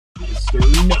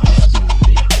Welcome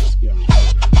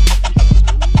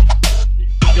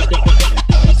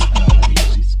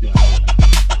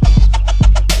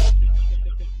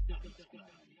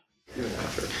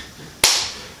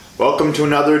to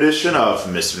another edition of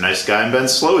Mr. Nice Guy and Ben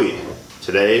Slowey.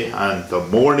 Today, on the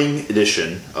morning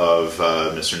edition of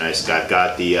Mr. Nice Guy, I've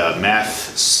got the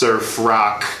math surf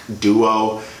rock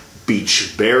duo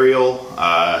Beach Burial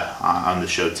on the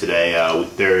show today.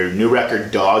 Their new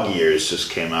record, Dog Years,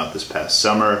 just came out this past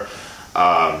summer.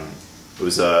 It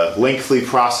was a lengthy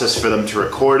process for them to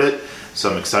record it, so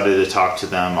I'm excited to talk to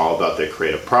them all about their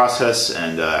creative process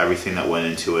and everything that went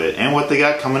into it and what they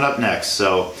got coming up next.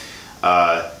 So,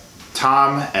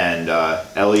 Tom and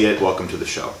Elliot, welcome to the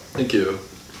show. Thank you.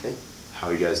 Hey. How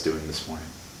are you guys doing this morning?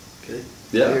 Good.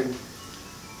 Yeah. Tired.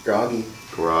 Groggy.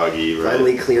 Groggy, right?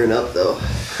 Finally clearing up, though.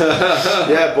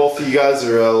 Yeah, both of you guys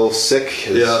are a little sick.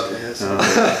 Yeah.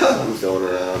 Something's going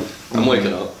around. I'm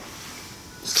waking up.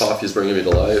 This coffee's bringing me to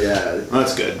life. Yeah.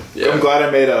 That's good. Yeah. I'm glad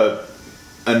I made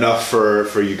enough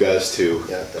for you guys too,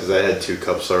 Yeah, because I had 2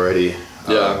 cups already.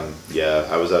 Yeah. Yeah,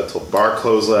 I was out till bar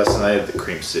closed last night at the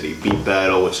Cream City Beat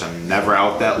Battle, which I'm never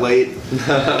out that late.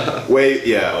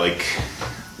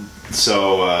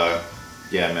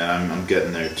 Yeah, man, I'm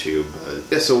getting there too. But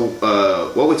yeah, so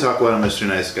what we talk about on Mr.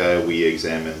 Nice Guy, we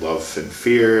examine love and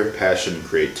fear, passion and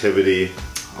creativity,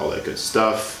 all that good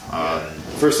stuff.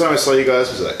 First time I saw you guys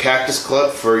was at Cactus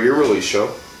Club for your release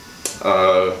show.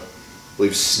 I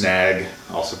believe Snag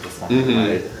also performed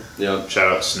tonight. Yeah.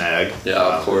 Shout out Snag.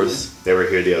 Yeah, of course. They were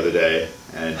here the other day,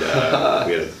 and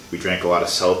we drank a lot of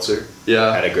seltzer.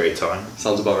 Yeah. Had a great time.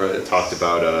 Sounds about right. Talked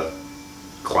about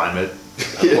climate.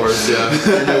 Of course, yeah.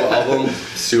 Your new album,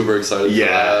 super excited for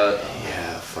that.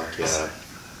 Yeah, fuck yeah.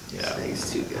 Yeah.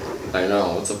 Snag's too good. I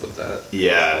know, what's up with that?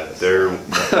 Yeah, they're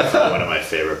one of my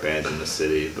favorite bands in the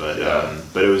city. But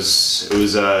it was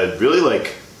really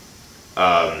like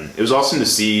it was awesome to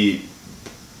see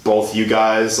both you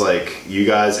guys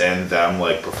and them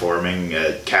like performing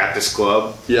at Cactus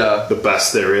Club. Yeah. The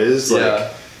best there is. Like,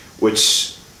 Yeah.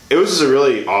 which it was just a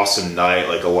really awesome night.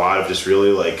 Like a lot of just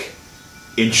really like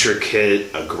intricate,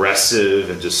 aggressive,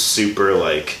 and just super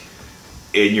like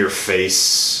in your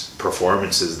face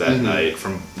performances that night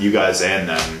from you guys and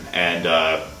them. And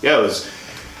yeah, it was.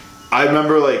 I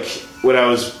remember like when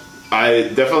I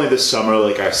definitely this summer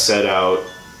like I set out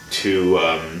to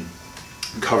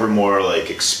cover more like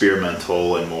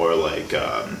experimental and more like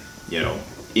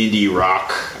indie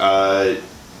rock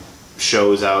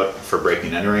shows out for Breaking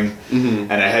and Entering,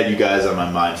 and I had you guys on my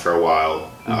mind for a while.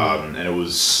 And it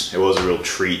was a real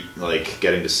treat, like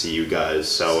getting to see you guys.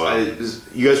 So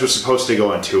you guys were supposed to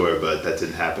go on tour, but that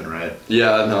didn't happen, right?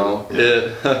 Yeah, no.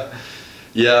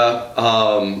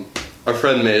 Our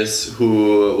friend Mace,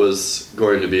 who was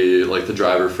going to be like the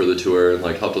driver for the tour and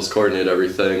like helped us coordinate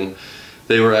everything,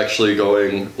 they were actually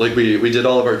going, like we did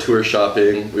all of our tour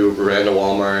shopping. We ran to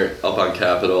Walmart up on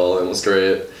Capitol and it was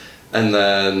great. And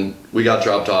then we got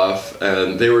dropped off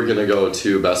and they were gonna go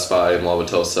to Best Buy in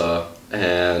Wauwatosa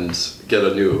and get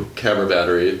a new camera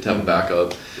battery to have a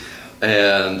backup.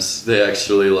 And they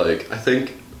actually I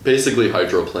think basically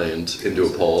hydroplaned into a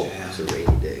pole. It was a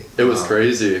rainy day. It was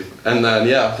crazy. And then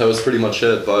yeah, that was pretty much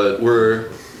it. But we're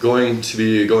going to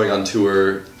be going on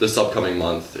tour this upcoming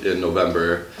month in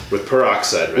November. With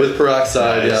Peroxide, right? With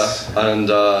Peroxide, Nice. yeah. And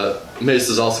Mace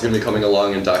is also going to be coming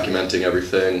along and documenting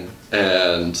everything.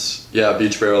 And yeah,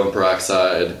 Beach Burial and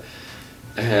Peroxide.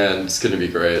 And it's going to be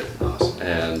great. Awesome.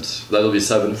 And that'll be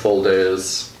 7 full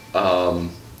days. And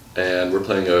we're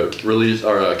playing a release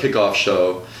or a kickoff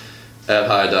show at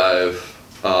High Dive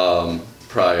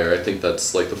prior. I think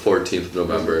that's like the 14th of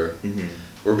November.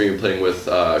 We're being playing with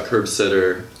Curb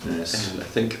Sitter Nice. and I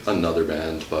think another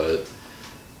band, but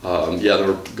yeah, then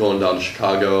we're going down to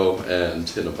Chicago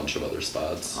and in a bunch of other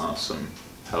spots. Awesome.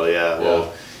 Hell yeah.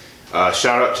 Well,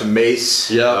 shout out to Mace.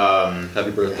 Yeah.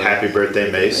 Happy birthday. Happy birthday,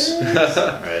 Mace.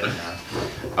 Right.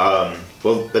 Yeah.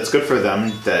 Well, that's good for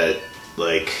them that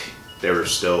like they were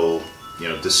still,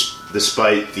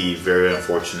 despite the very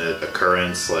unfortunate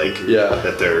occurrence,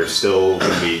 that they're still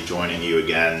going to be joining you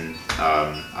again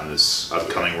on this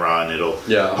upcoming run. It'll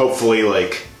hopefully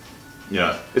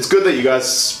it's good that you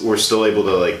guys were still able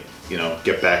to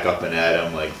get back up and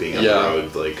at them, being on the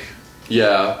road,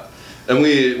 Yeah. And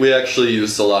we actually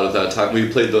used a lot of that time. We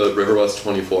played the River West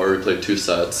 24. We played 2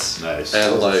 sets. Nice.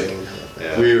 And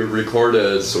we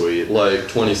recorded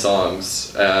 20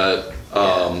 songs at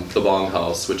the Bong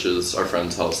House, which is our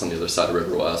friend's house on the other side of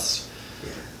River West.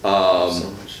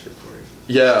 So much recording.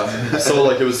 Yeah. So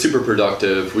it was super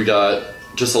productive. We got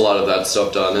just a lot of that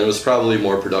stuff done, and it was probably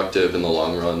more productive in the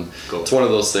long run. Cool. It's one of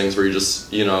those things where you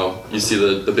just, you know, you see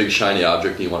the big shiny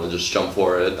object and you want to just jump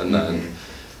for it, and then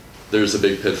there's a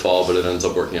big pitfall, but it ends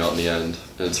up working out in the end,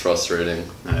 and it's frustrating.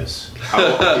 Nice.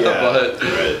 But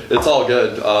Right. it's all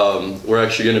good. We're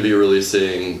actually going to be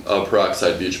releasing a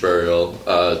Peroxide Beach Burial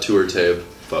tour tape.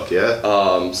 Fuck yeah.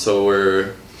 So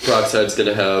Peroxide's going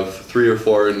to have 3 or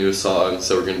 4 new songs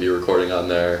that we're going to be recording on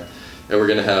there, and we're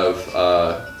going to have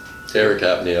Eric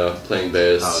Apnea playing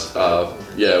bass.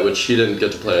 Which he didn't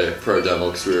get to play for our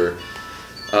demo because we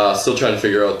were still trying to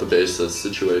figure out the bassist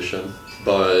situation.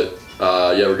 But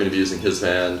we're going to be using his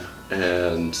van,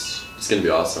 and it's going to be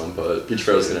awesome. But Beach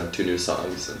Burial's going to have 2 new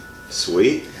songs. And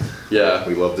Sweet. yeah.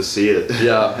 We love to see it.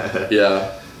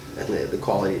 Yeah. And the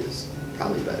quality is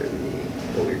probably better than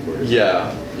what we recorded.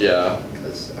 Yeah.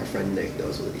 Because our friend Nick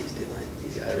knows what he's doing.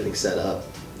 He's got everything set up.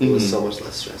 It was so much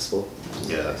less stressful.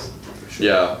 Yeah. For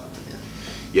sure.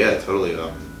 Yeah, totally.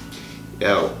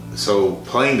 So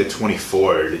playing the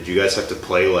 24, did you guys have to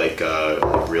play like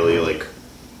really like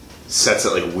sets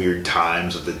at like weird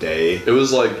times of the day? It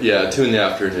was like 2 in the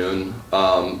afternoon.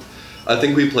 I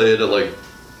think we played at like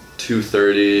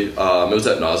 2:30. It was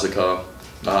at Nausicaa,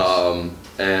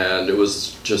 and it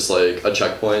was just like a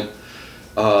checkpoint.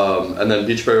 And then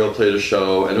Beach Burial played a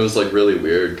show, and it was like really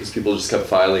weird because people just kept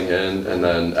filing in, and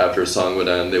then after a song would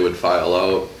end, they would file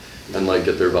out and like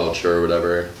get their voucher or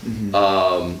whatever.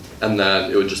 And then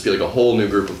it would just be like a whole new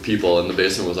group of people, and the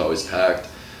basement was always packed.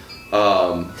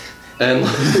 And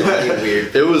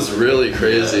Weird. it was really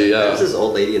crazy. There Yeah. was this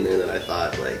old lady in there that I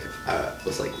thought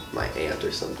was like my aunt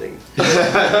or something. She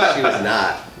was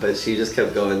not, but she just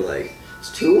kept going like,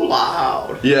 "It's too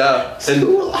loud. Yeah. It's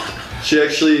too loud." She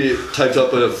actually typed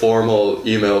up a formal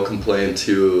email complaint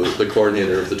to the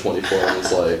coordinator of the 24 and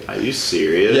was like, Are you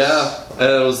serious? yeah. And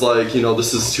it was like, you know,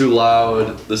 this is too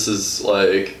loud. This is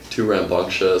like too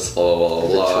rambunctious, blah, blah, It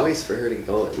was a blah. choice for her to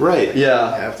go in. Right.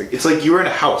 Yeah. You have to. It's like you were in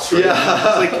a house, right?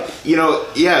 Yeah. It's like, you know,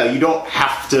 you don't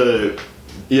have to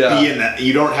Yeah. be in that.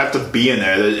 You don't have to be in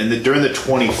there. And during the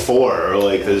 24,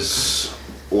 like there's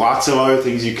lots of other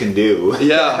things you can do.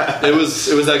 Yeah, it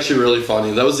was actually really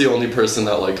funny. That was the only person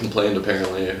that like complained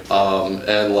apparently.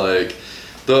 And like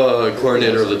the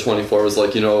coordinator of the 24 was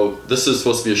like, you know, this is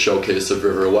supposed to be a showcase of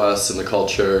River West and the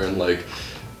culture, and like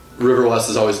River West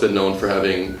has always been known for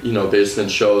having, you know, basement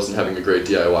shows and having a great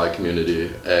DIY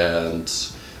community, and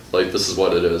like this is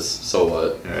what it is. So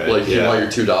what? Right, like if you yeah. want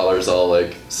your $2, I'll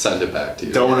like send it back to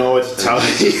you. Don't know what to tell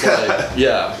you. Like,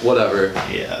 yeah, whatever.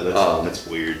 Yeah, that's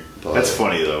weird. but- That's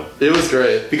funny though. It was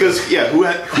great. Because who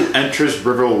enters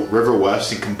River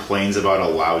West and complains about a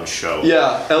loud show?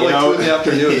 Yeah, at You like know? 2 in the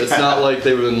afternoon. It's not like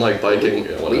they've been like biking.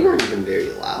 We Whatever. weren't even very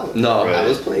loud. No. I Right.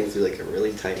 was playing through like a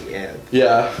really tiny amp.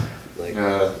 Yeah, Like,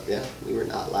 Yeah. we were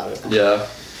not loud at all. yeah,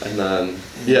 and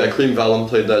then Cream Vellum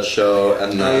played that show,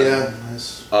 and then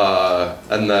Nice.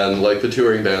 and then like the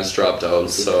touring bands dropped out. We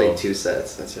So played 2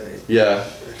 sets. That's right. yeah,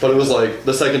 but it was like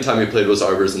the second time we played was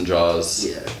Arbors and Jaws.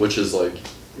 Yeah. which is like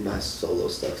My solo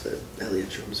stuff that Elliot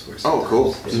drums for. Oh,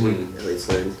 cool. sometimes. Mhm. Elliot's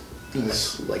learned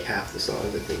Nice. like half the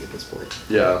songs, I think, at this point.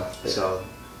 yeah, So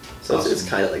So Awesome. it's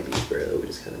kind of like Beach Burial. We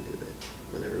just kind of do that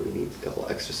whenever we need a couple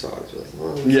extra songs. We're like,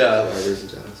 well, Yeah. Arbors and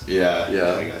Jaws. yeah,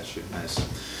 Yeah. I got you. Nice.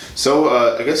 So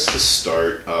I guess to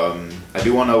start, I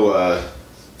do want to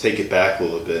take it back a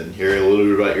little bit and hear a little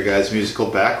bit about your guys' musical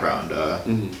background.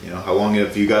 You know, how long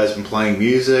have you guys been playing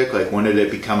music? Like, when did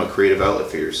it become a creative outlet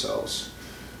for yourselves?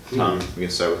 Tom, we can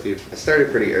start with you. I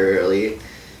started pretty early,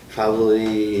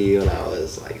 probably when I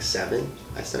was like 7.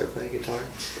 I started playing guitar.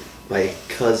 My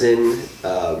cousin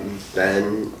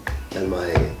Ben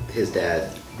and his dad,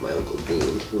 my uncle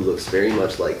Dean, who looks very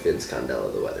much like Vince Condell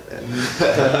of the Weatherman.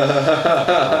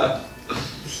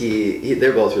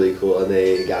 They're both really cool, and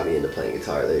they got me into playing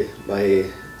guitar.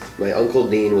 My uncle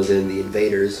Dean was in the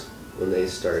Invaders when they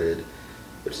started,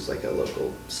 which is like a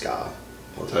local ska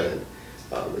punk Tight. band.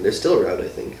 And they're still around, I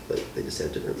think, but they just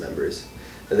have different members.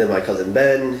 And then my cousin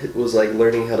Ben was like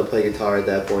learning how to play guitar at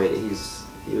that point.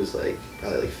 He was like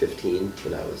probably like 15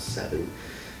 when I was 7,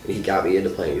 and he got me into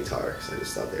playing guitar because I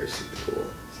just thought they were super cool.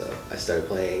 So I started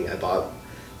playing. I bought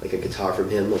like a guitar from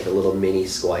him, like a little mini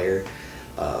Squire,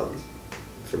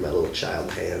 for my little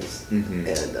child hands, Mhm.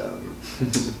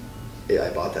 and I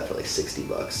bought that for like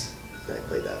 $60. And I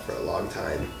played that for a long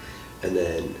time, and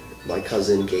then my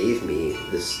cousin gave me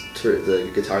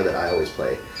the guitar that I always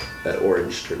play, that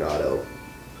orange Tornado.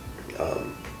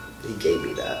 He gave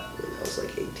me that when I was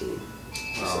like 18.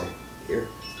 Just Wow. like, here.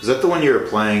 Is that the one you were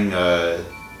playing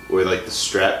where like the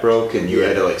strap broke and you Yeah.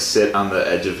 had to like sit on the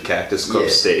edge of Cactus Club Yeah.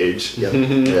 stage. Yep. I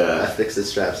Yeah, fixed the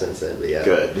strap since then, but yeah.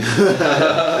 good.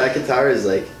 That guitar is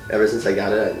like, ever since I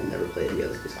got it, I never played the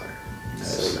other guitar.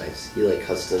 It's so nice. He like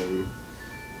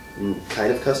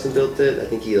kind of custom built it. I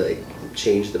think he like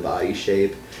changed the body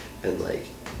shape and like,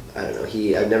 I don't know.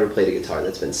 I've never played a guitar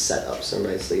that's been set up so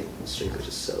nicely. The strings are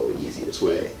just so easy to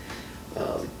Sweet. play.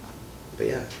 But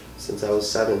yeah, since I was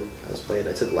 7, I was playing.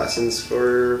 I took lessons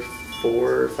for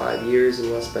 4 or 5 years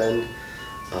in West Bend.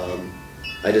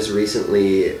 I just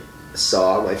recently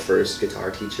saw my first guitar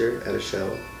teacher at a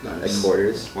show Nice. at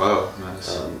Quarters. Wow,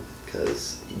 nice.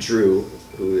 Because Drew,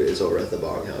 who is over at the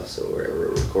Bong House, so wherever we're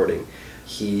recording,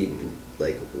 he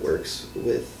like works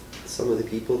with some of the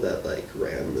people that like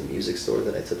ran the music store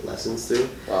that I took lessons through.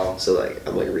 Wow. So like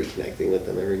I'm like reconnecting with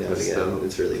them every now and That's again. dope.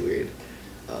 It's really weird.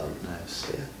 Nice.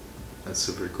 So yeah. That's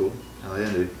super cool. Hell yeah,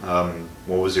 dude.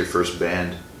 What was your first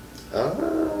band?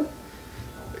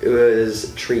 It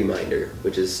was Tree Minder,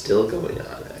 which is still going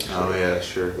on. Actually. Oh yeah,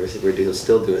 sure.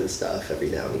 Still doing stuff every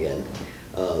now and again.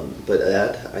 But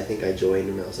that I think I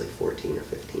joined when I was like 14 or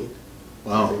 15.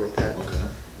 Wow. Something like that. Okay.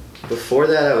 Before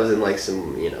that, I was in like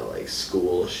some, like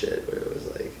school shit where it was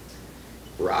like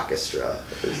rockestra.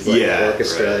 It was like Yeah,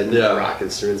 orchestra right. and Yeah. rock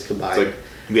instruments It's combined. like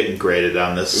I'm getting graded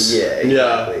on this. Yeah,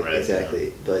 exactly, Yeah. Right.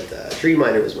 exactly. But Tree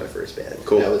Minder was my first band.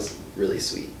 Cool. That was really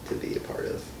sweet to be a part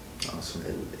of, Awesome.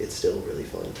 and it's still really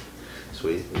fun.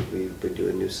 Sweet. We've been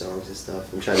doing new songs and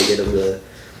stuff. I'm trying to get them to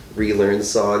relearn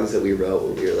songs that we wrote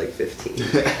when we were like 15.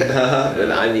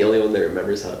 And I'm the only one that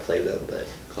remembers how to play them, but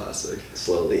Classic.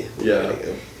 slowly. we're Yeah. getting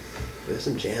them. There's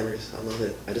some jammers. I love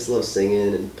it. I just love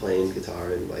singing and playing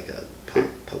guitar and like a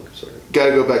punk sort of.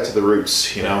 Gotta go back to the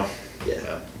roots, you know?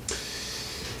 Yeah,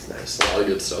 it's nice. There's a lot of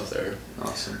good stuff there.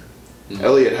 Awesome. Mhm.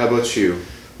 Elliot, how about you?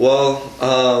 Well,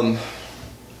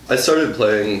 I started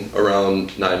playing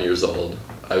around 9 years old.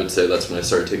 I would say that's when I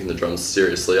started taking the drums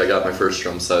seriously. I got my first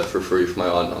drum set for free from my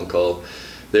aunt and uncle.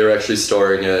 They were actually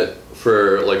storing it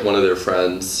for like one of their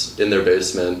friends in their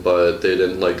basement, but they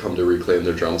didn't like come to reclaim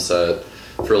their drum set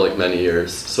for like many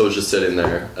years. So it was just sitting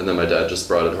there, and then my dad just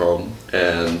brought it home.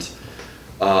 And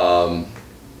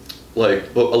like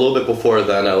a little bit before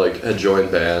then, I like had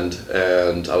joined band,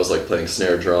 and I was like playing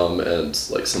snare drum and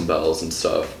like some bells and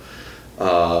stuff.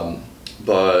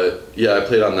 But yeah, I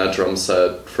played on that drum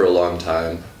set for a long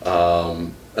time,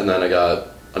 and then I got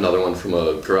another one from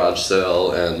a garage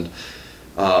sale, and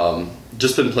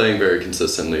just been playing very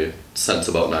consistently since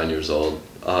about 9 years old.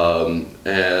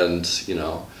 And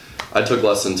I took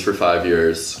lessons for 5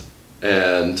 years,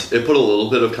 and it put a little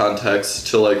bit of context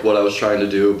to like what I was trying to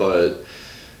do, but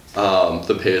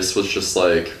the pace was just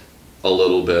like a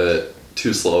little bit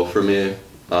too slow for me.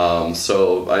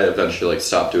 So I eventually like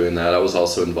stopped doing that. I was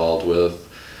also involved with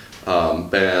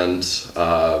band.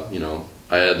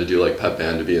 I had to do like pep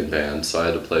band to be in band, so I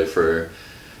had to play for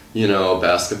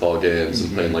basketball games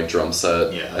and playing like drum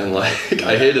set. Yeah. And like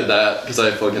I hated that because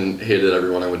I fucking hated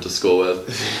everyone I went to school with.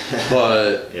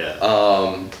 But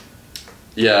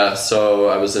Yeah. so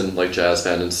I was in like jazz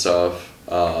band and stuff,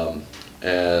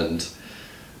 and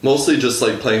mostly just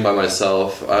like playing by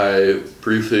myself. I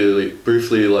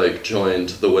briefly like joined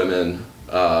the Women,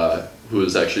 who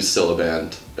is actually still a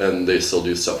band, and they still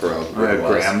do stuff around River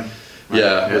West. Graham.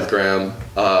 Yeah, with Graham.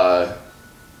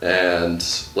 And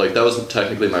like that was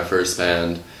technically my first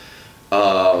band.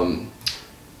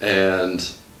 And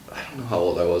I don't know how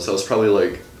old I was. I was probably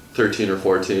like 13 or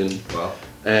 14. Wow.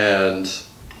 And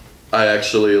I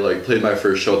actually like played my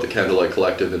first show at the Candlelight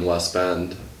Collective in West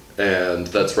Bend, and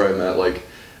that's where I met like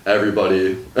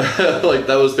everybody. Like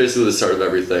that was basically the start of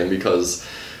everything, because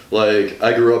like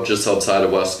I grew up just outside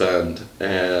of West Bend,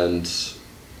 and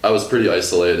I was pretty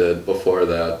isolated before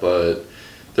that, but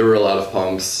there were a lot of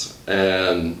punks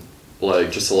and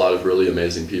like just a lot of really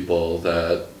amazing people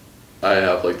that I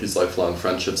have like these lifelong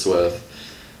friendships with.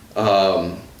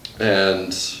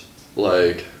 And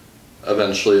like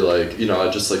eventually like I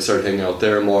just like started hanging out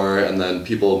there more, and then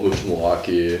people moved to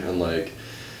Milwaukee, and like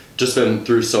just been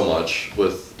through so much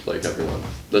with like everyone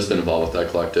that's been involved with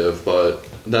that collective. But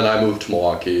then I moved to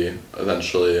Milwaukee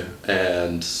eventually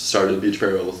and started Beach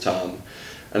Burial with Tom,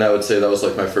 and I would say that was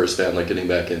like my first band, like getting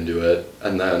back into it.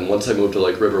 And then once I moved to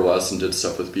like River West and did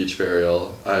stuff with Beach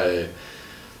Burial, I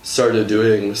started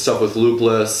doing stuff with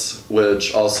Loopless,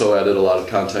 which also added a lot of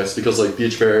context, because like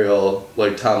Beach Burial,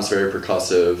 like Tom's very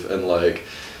percussive and like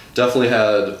definitely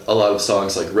had a lot of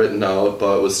songs like written out,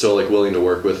 but was still like willing to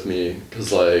work with me,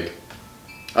 because like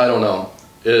I don't know,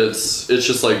 it's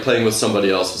just like playing with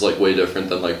somebody else was like way different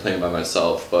than like playing by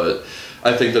myself. But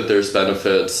I think that there's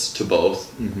benefits to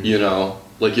both.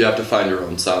 like you have to find your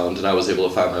own sound, and I was able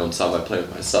to find my own sound by playing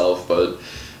with myself, but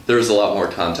there was a lot more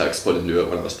context put into it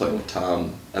when I was playing with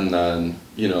Tom. And then,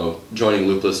 you know, joining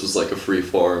Loopless was like a free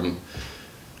form,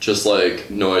 just like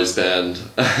noise band,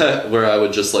 where I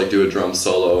would just like do a drum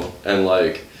solo, and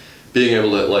like being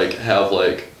able to like have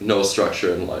like no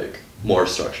structure and like more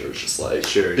structure. It's just like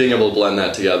being able to blend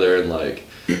that together, and like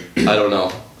I don't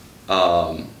know,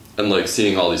 and like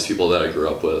seeing all these people that I grew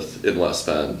up with in West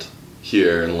Bend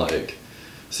here, and like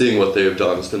seeing what they've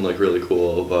done has been like really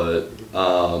cool. But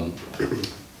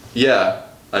yeah,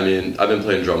 I mean, I've been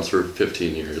playing drums for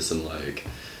 15 years, and like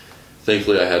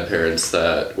thankfully I had parents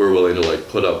that were willing to like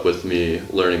put up with me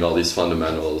learning all these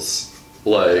fundamentals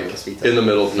like in the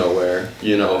middle of nowhere,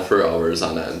 you know, for hours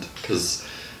on end. Because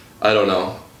I don't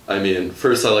know, I mean,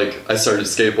 first I started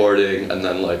skateboarding, and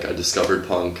then like I discovered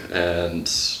punk and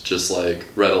just like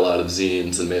read a lot of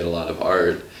zines and made a lot of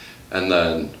art, and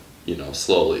then, you know,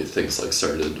 slowly things like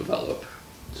started to develop.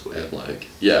 And like,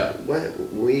 yeah.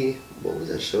 What was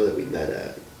that show that we met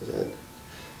at? Was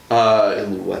that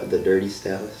in the Dirty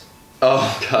Stylus?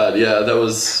 Oh god, yeah, that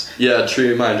was, yeah, Tree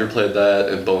Reminder played that,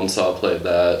 and Bonesaw played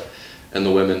that, and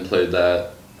the Women played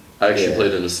that. I actually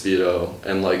played in a Speedo,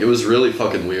 and like it was really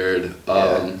fucking weird.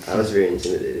 I was very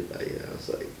intimidated by you. I was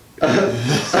like,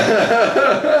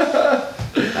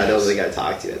 I don't think I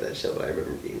talked to you at that show, but I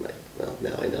remember being like, well,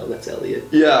 now I know that's Elliot.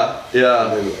 Yeah,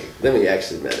 yeah. And then we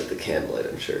actually met at the Candlelight,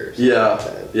 I'm sure.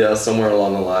 Yeah, somewhere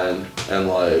along the line, and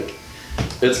like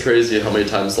it's crazy how many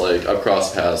times like I've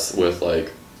crossed paths with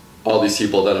like all these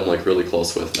people that I'm like really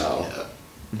close with now. Yeah.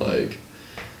 Like,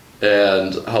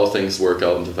 and how things work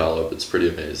out and develop, it's pretty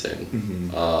amazing.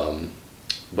 Mm-hmm.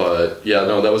 But yeah,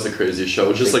 no, that was a crazy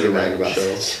show, just like a random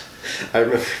show. I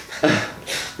remember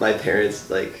my parents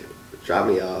like dropped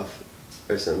me off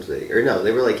or something, or no,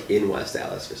 they were like in West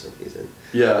Dallas for some reason.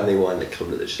 Yeah. And they wanted to come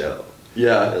to the show.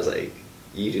 Yeah. And I was like,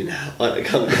 you do not want to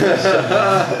come to the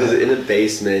show. It was in a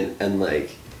basement, and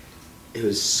like it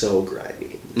was so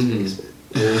grimy in this basement.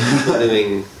 They were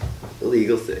doing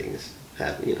illegal things.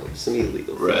 You know, some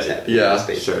illegal things happening in this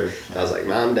basement. Sure. I was like,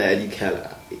 Mom, Dad, you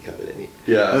cannot be coming in here.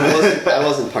 Yeah. I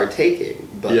wasn't partaking,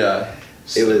 but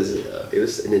it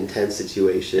was an intense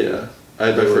situation. Yeah. I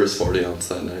had my first 40 ounce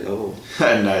that night. Oh.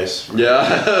 Nice.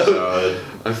 Yeah. So,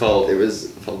 I felt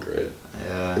felt great.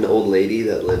 yeah. An old lady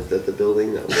that lived at the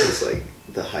building that was like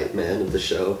the hype man of the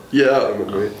show. Yeah. I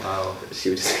remember it. Wow. She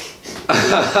would just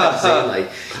saying like,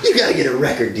 you gotta get a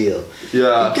record deal.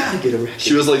 Yeah. You gotta get a record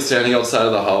She was like standing outside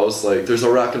of the house, like, there's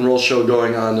a rock and roll show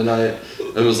going on tonight,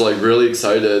 and was like really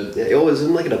excited. Yeah, it was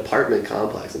in like an apartment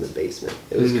complex in the basement.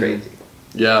 It was crazy.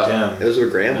 Yeah. Damn. It was where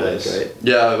Graham lived, Nice. right?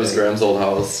 Yeah, it was Graham's old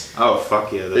house. Oh,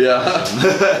 fuck yeah. That's Yeah. awesome.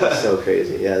 It was so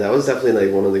crazy. Yeah, that was definitely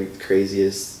like one of the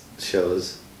craziest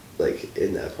shows like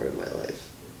in that part of my life.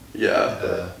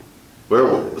 Yeah. Where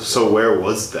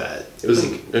was that? It was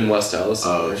in West Dallas.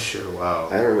 Oh, sure, wow.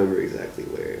 I don't remember exactly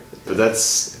where. But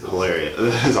that's hilarious.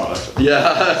 That's awesome.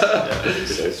 Yeah. It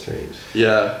was so strange.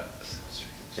 Yeah.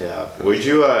 Yeah.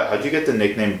 How'd you get the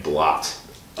nickname Blot?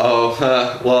 Oh,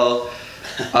 well,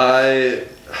 I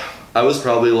was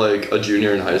probably like a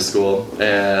junior in high school,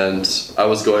 and I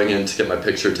was going in to get my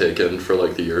picture taken for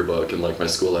like the yearbook and like my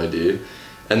school ID,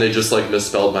 and they just like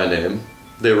misspelled my name.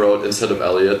 They wrote, instead of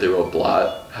Elliot, they wrote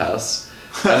Blot Hess.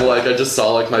 And like I just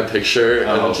saw like my picture,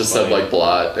 and it just said like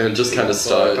Blot, and it just kind of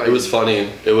stuck. It was funny.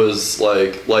 It was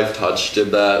like Life Touch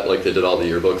did that, like they did all the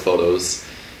yearbook photos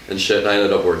and shit, and I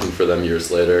ended up working for them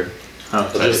years later. Oh,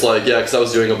 Just like, yeah, because I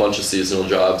was doing a bunch of seasonal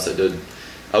jobs.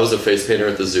 I was a face painter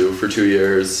at the zoo for 2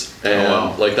 years,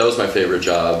 and like that was my favorite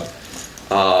job.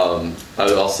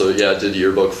 I also did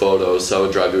yearbook photos, so I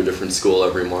would drive to a different school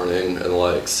every morning and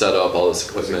like set up all this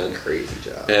equipment. Crazy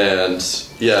job. And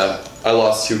yeah, I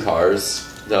lost 2 cars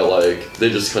that like they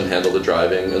just couldn't handle the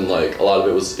driving, and like a lot of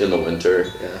it was in the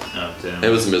winter. Yeah. Oh, damn. It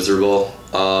was miserable.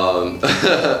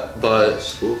 But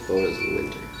School photos in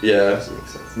winter. yeah. Doesn't make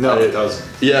sense. No, it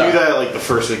doesn't. Yeah. You do that like the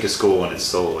first week of school when it's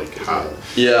still like hot.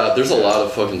 Yeah, there's a lot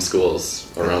of fucking schools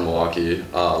around Milwaukee.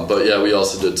 But yeah, we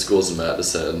also did schools in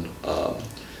Madison.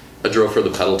 I drove for the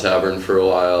Pedal Tavern for a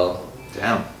while.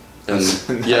 Damn. And Nice.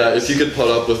 yeah, if you could put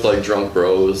up with like drunk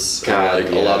bros God, and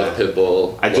like a lot of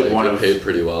Pitbull, I did like, one get of- paid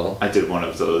pretty well. I did one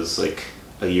of those like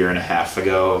a year and a half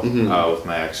ago Mm-hmm. with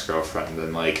my ex-girlfriend,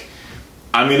 and like,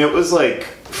 I mean, it was like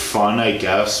fun, I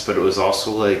guess, but it was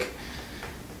also like,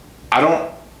 I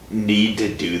don't need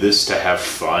to do this to have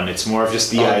fun. It's more of just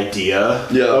the idea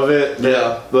of it.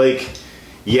 that, like,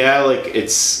 like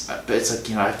it's like,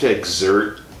 you know, I have to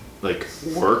exert like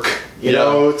work, you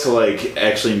know, to like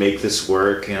actually make this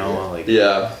work, you know, like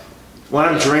Yeah. when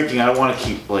I'm drinking, I don't want to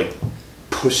keep like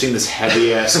pushing this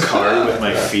heavy ass cart with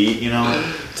my feet, you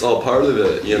know? It's all part of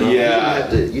it, you know?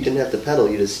 Yeah. You didn't have to pedal,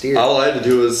 you just steered. All I had to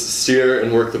do was steer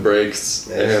and work the brakes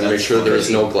and make that's sure there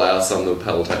was funny. no glass on the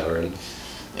pedal towering.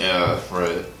 Yeah,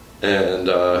 right. And,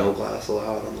 No glass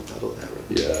allowed on the pedal tower.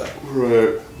 yeah.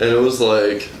 Right. And it was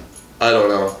like, I don't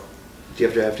know. Do you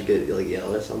ever have to get like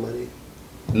yell at somebody?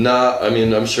 I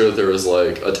mean, I'm sure there was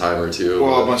like a time or two.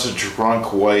 Well, a but- bunch of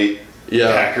drunk white Yeah.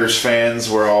 Packers fans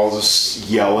were all just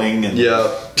yelling and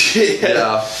Yeah.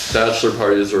 Yeah. Bachelor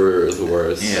parties were the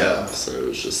worst. Yeah. So it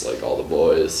was just like all the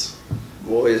boys.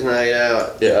 Boys' night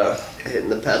out, Yeah. hitting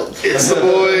the pedal. It's the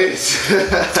boys.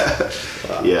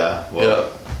 Yeah. Well,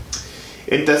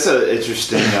 Yeah. that's a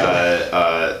interesting.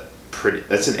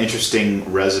 That's an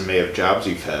interesting resume of jobs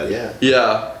you've had. Yeah.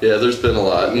 Yeah. Yeah. There's been a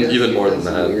lot, and Yeah, even more you've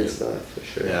than done some weird that. stuff for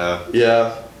sure. Yeah.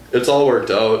 Yeah. It's all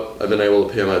worked out. I've been able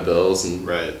to pay my bills and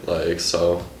Right. like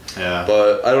so. Yeah.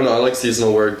 But I don't know. I like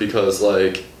seasonal work because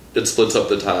like it splits up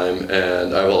the time,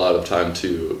 and I have a lot of time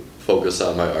to focus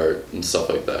on my art and stuff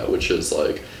like that. Which is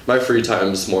like my free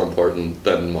time is more important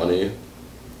than money,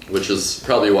 which is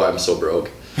probably why I'm so broke.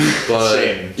 But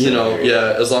Same you know, here.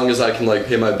 yeah, as long as I can like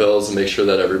pay my bills and make sure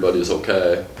that everybody's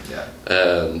okay, Yeah.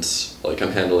 and like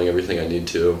I'm handling everything I need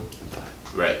to.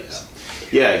 Right.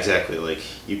 Yeah. Exactly. Like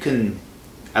you can.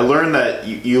 I learned that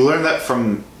you learn that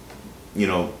from,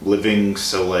 living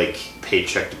so like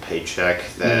paycheck to paycheck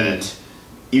that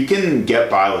you can get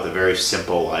by with a very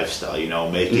simple lifestyle.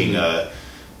 Making a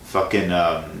fucking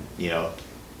a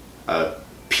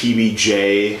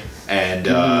PBJ and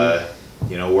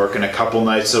working a couple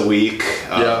nights a week.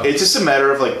 Yeah. It's just a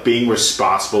matter of like being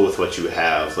responsible with what you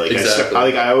have. Like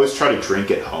Exactly. I always try to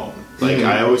drink at home. Like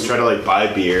I always try to like buy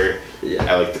beer Yeah.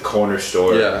 at like the corner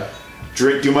store. Yeah.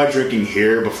 Do my drinking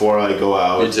here before I go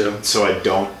out. Me too. So I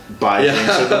don't buy Yeah.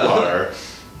 drinks at the bar.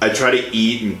 I try to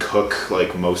eat and cook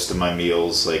like most of my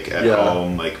meals like at Yeah.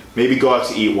 home. Like maybe go out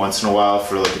to eat once in a while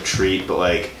for like a treat, but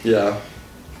like Yeah.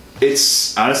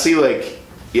 it's honestly like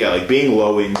being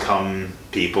low income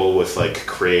people with like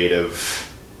creative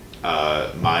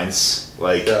minds.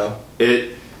 Like Yeah.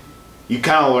 you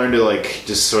kind of learn to like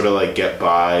just sort of like get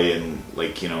by and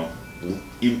like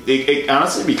it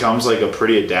honestly becomes like a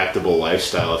pretty adaptable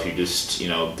lifestyle if you just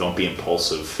don't be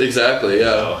impulsive. Exactly.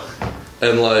 Yeah.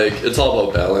 And like it's all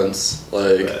about balance.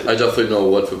 Like Right. I definitely know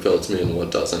what fulfills me and what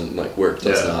doesn't. Like work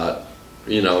does Yeah. not.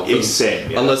 You know, It's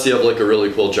same, yeah. unless you have like a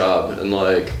really cool job and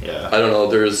like Yeah. I don't know.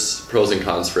 There's pros and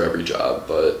cons for every job,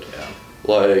 but Yeah.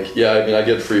 like I mean I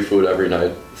get free food every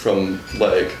night from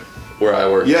like where I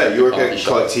work. Yeah, like, you the work coffee at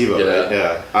shop. Collectivo, Yeah. right?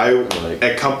 Yeah. I Like-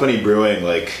 at Company Brewing,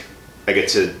 like I get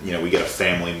to we get a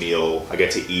family meal. I get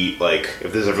to eat like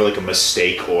if there's ever like a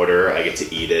mistake order, I get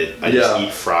to eat it. I just Yeah.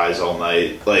 eat fries all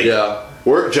night. Like Yeah.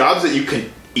 work jobs that you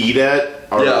can eat at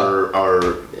are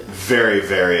Yeah. very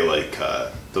very like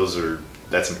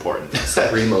that's important.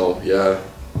 Primo. Yeah.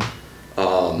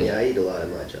 Yeah, I eat a lot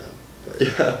in my job. But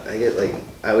Yeah. I get like,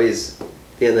 at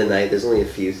the end of the night, there's only a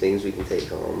few things we can take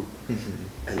home.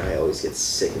 And I always get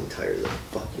sick and tired of the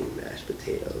fucking mashed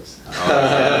potatoes.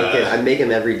 I make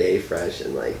them every day fresh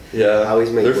and like, Yeah, I always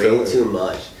make they're way filling. too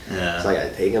much. Yeah. So I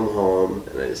gotta take them home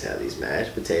and I just have these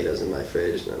mashed potatoes in my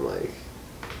fridge and I'm like,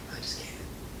 I just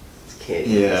can't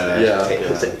eat Yeah. these mashed Yeah.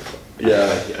 potatoes Yeah.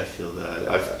 anymore. Yeah. I feel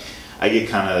that. I get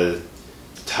kind of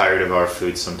tired of our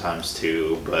food sometimes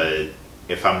too, but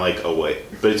if I'm like away,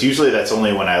 but it's usually that's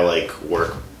only when I like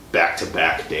work back to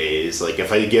back days. Like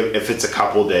if it's a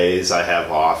couple days I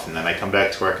have off and then I come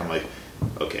back to work, I'm like,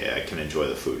 okay, I can enjoy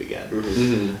the food again.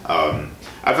 Mm-hmm.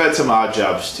 I've had some odd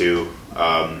jobs too.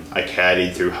 I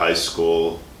caddied through high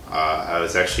school. I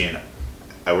was actually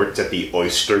I worked at the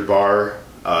oyster bar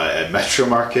at Metro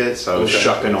Market, so I was Okay.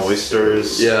 shucking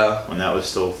oysters. Yeah. When that was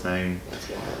still a thing. That's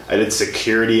wild. I did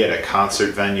security at a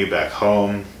concert venue back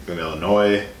home in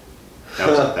Illinois.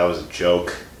 That was a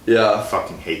joke. I Yeah.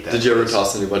 fucking hate that. Did you ever place.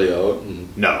 toss anybody out?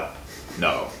 And- No.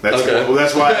 That's Okay. well,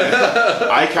 that's why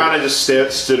I kind of just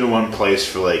stood in one place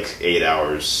for like 8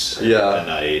 hours Yeah. a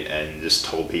night and just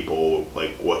told people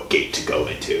like what gate to go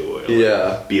into. Or, like,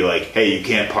 Yeah. Be like, hey, you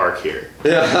can't park here.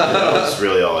 Yeah. That was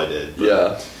really all I did. But,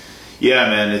 Yeah. yeah,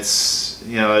 man, it's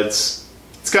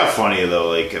kind of funny though.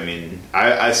 Like, I mean,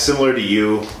 I similar to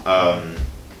you.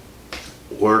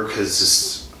 Work has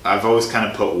just I've always kind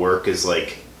of put work as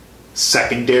like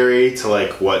secondary to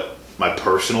like what my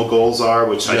personal goals are,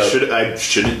 which Yeah. I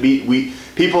shouldn't be.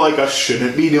 People like us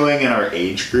shouldn't be doing in our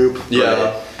age group. but-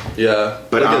 Yeah. Yeah.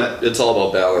 But Like, on it's all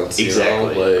about balance.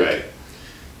 exactly You know? Like, right.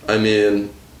 I mean,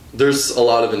 there's a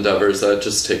lot of endeavors that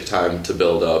just take time to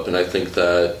build up, and I think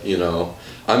that,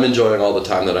 I'm enjoying all the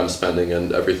time that I'm spending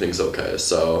and everything's okay.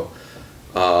 So,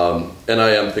 And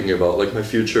I am thinking about like my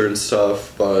future and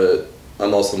stuff, but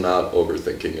I'm also not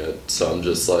overthinking it. So I'm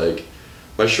just like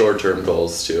my short-term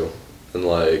goals too, and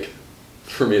like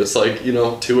for me it's like, you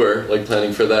know, tour, like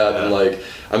planning for that. And like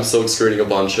I'm silk screening a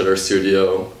bunch at our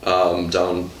studio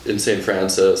down in St.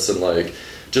 Francis, and like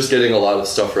just getting a lot of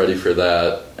stuff ready for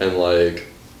that, and like,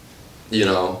 you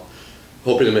know,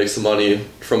 hoping to make some money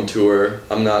from tour.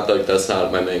 I'm not like, that's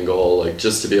not my main goal, like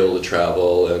just to be able to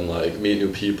travel and like meet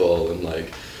new people and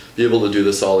like be able to do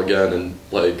this all again. And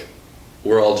like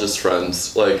we're all just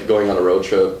friends, like going on a road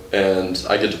trip, and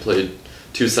I get to play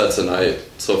 2 sets a night,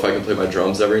 so if I can play my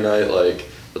drums every night, like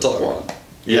that's all I want,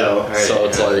 you know? Right, so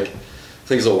it's like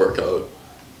things will work out.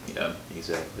 Yeah,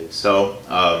 exactly. So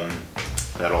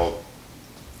that'll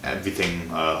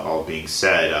everything all being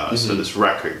said. So this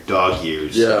record, Dog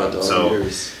Years. Dog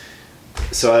Years.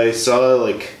 So I saw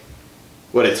like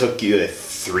what it took you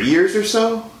 3 years or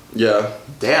so. Yeah.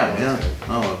 Damn. Yeah.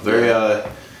 Oh, very.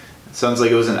 It sounds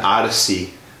like it was an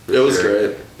odyssey. It was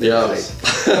great. Yeah. Like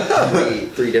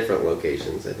three different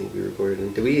locations I think we recorded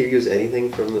in. Did we use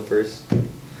anything from the first?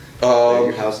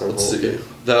 Your House on let's Hold? see.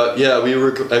 That, yeah, we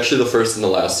were actually the first and the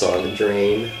last song.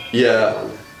 Drain. Yeah.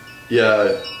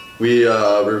 Yeah. We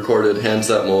recorded Hands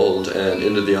That Mold and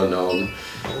Into the Unknown.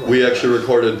 We actually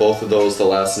recorded both of those the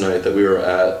last night that we were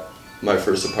at my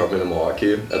first apartment in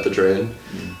Milwaukee at the Drain.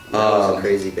 That was a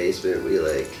crazy basement. We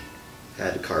like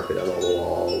had carpet on all the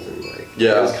walls, and like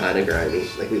it was kind of grimy.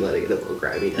 Like we let it get a little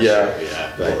grimy.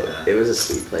 Yeah. But it was a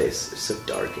sweet place. It was so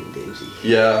dark and dingy.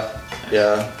 Yeah.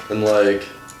 And like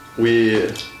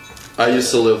I used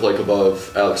to live like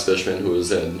above Alex Fishman, who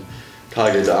was in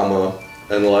Kagedama,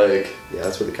 and like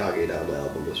that's where the Kagedama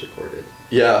album was recorded.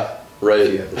 Yeah, right.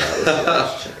 If you have the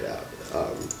check it out.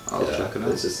 I'll check it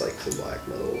out. It's just like some black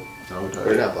metal, Oh,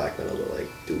 or not black metal, but like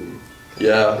doom.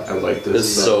 Yeah, I like this.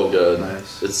 It's so good.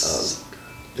 Nice. It's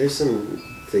there's some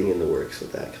thing in the works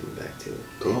with that coming back too.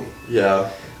 Cool. Maybe. Yeah.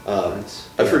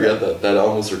 I forget that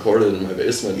album was recorded in my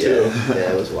basement too.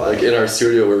 Yeah, it was wild. Like in our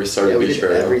studio where we started we Beach did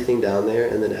Burial. everything down there,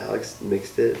 and then Alex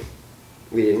mixed it.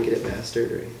 We didn't get it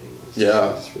mastered or anything. We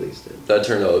just released it. That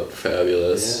turned out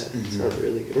fabulous. Yeah, it sounded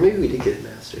really good. Or maybe we did get it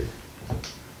mastered.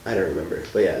 I don't remember.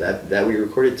 But yeah, that we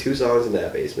recorded 2 songs in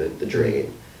that basement, The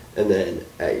Drain, and then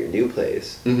at your new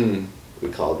place, we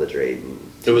called The Drain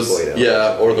 2.0. It was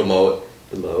or The Moat.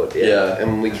 The Moat,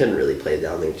 and we couldn't really play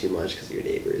down there too much because of your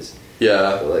neighbors.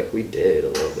 Yeah. But like we did a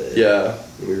little bit. Yeah.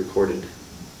 And we recorded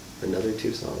another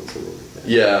 2 songs, something like that.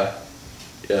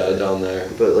 Yeah, down there.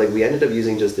 But like we ended up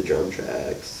using just the drum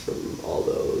tracks from all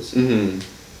those, and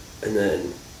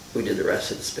then we did the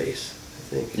rest of the space,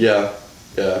 I think. Yeah.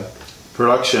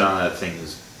 Production on that thing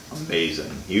is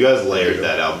amazing. You guys layered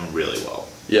that album really well.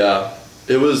 Yeah,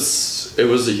 it was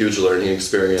a huge learning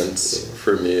experience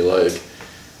for me. Like,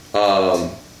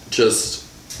 just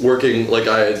working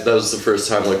that was the first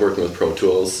time like working with Pro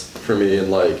Tools for me,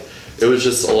 and like it was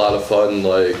just a lot of fun,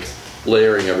 like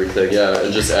layering everything,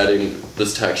 and just adding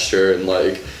this texture and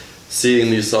like seeing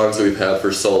these songs that we've had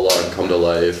for so long come to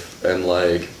life, and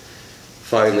like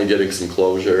finally getting some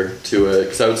closure to it.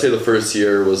 Because I would say the first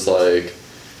year was like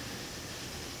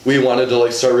we wanted to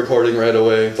like start recording right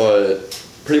away, but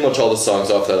pretty much all the songs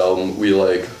off that album we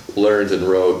like learned and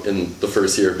wrote in the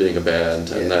first year of being a band,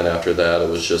 and then after that it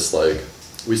was just like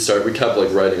we kept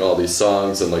like writing all these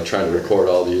songs and like trying to record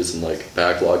all these and like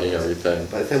backlogging everything.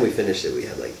 By the time we finished it, we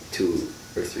had like 2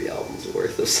 or 3 albums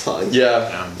worth of songs.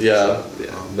 Yeah.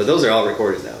 But those are all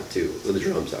recorded now too. Where the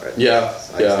drums are. Yeah.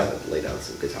 So I just haven't laid out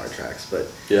some guitar tracks,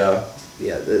 but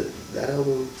that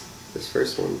album, this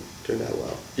first one, turned out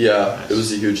well. Yeah, nice. It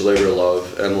was a huge labor of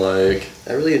love, and like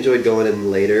I really enjoyed going in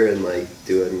later and like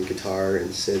doing guitar and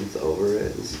synth over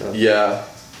it and stuff. Yeah.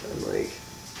 And like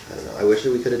I don't know. I wish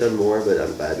that we could have done more, but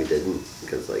I'm glad we didn't,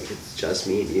 because like it's just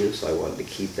me and you, so I wanted to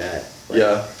keep that.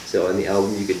 Like, so on the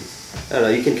album, you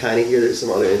can kind of hear there's some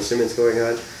other instruments going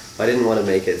on. But I didn't want to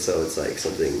make it so it's like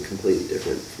something completely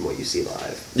different from what you see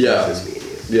live. Yeah. It's just me and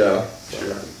you. Yeah.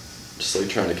 But, just like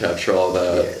trying to capture all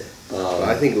that. Yeah.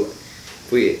 I think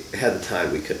if we had the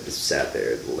time, we could have just sat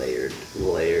there and layered.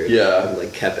 Yeah. And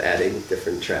like kept adding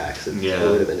different tracks, and it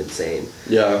would have been insane.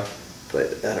 Yeah.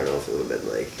 But I don't know if it would have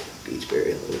been like Beach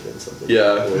Burial. It would have been something.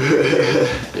 Yeah.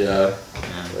 Yeah.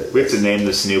 We have to name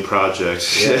this new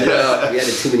project. Yeah. We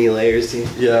added too many layers, dude.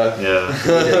 Yeah. We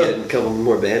had to get a couple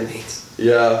more bandmates.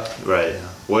 Yeah. Right.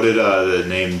 What did the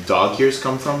name Dog Years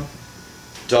come from?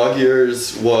 Dog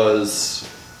Years was...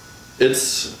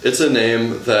 It's a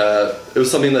name that... It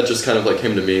was something that just kind of like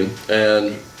came to me.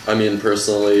 And I mean,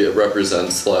 personally, it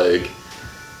represents like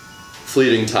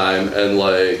fleeting time, and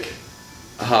like...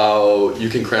 how you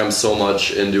can cram so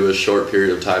much into a short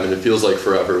period of time, and it feels like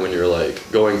forever when you're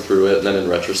like going through it, and then in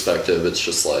retrospective it's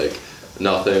just like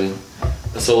nothing.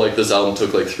 So like this album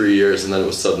took like 3 years and then it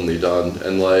was suddenly done,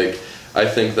 and like I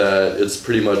think that it's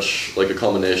pretty much like a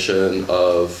culmination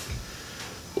of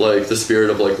like the spirit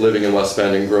of like living in West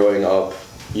Bend and growing up,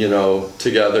 you know,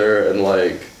 together, and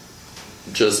like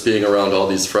just being around all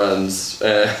these friends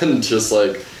and just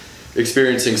like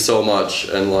experiencing so much,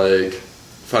 and like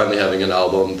finally having an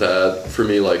album that for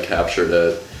me like captured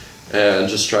it, and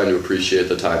just trying to appreciate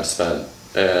the time spent,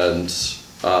 and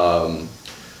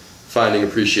finding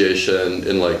appreciation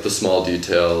in like the small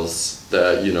details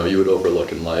that, you know, you would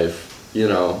overlook in life, you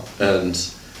know. And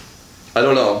I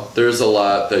don't know, there's a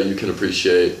lot that you can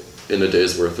appreciate in a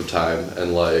day's worth of time,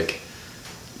 and like,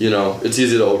 you know, it's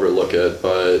easy to overlook it,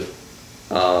 but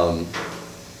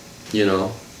you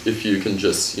know, if you can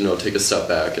just, you know, take a step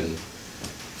back and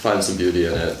find some beauty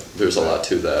in it, there's a lot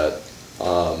to that.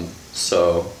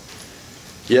 So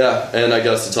yeah, and I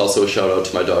guess it's also a shout out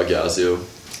to my dog Yazoo,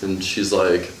 and she's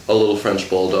like a little French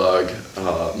bulldog.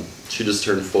 She just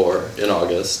turned 4 in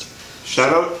August.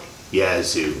 Shout out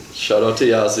Yazoo. Shout out to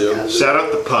Yazoo. Shout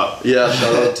out the pup. Yeah,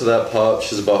 shout out to that pup.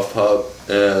 She's a buff pup,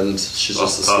 and she's Buff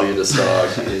just the pup. sweetest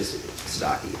dog. It is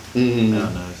stocky. Mhm. Oh,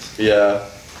 nice. Yeah,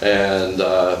 and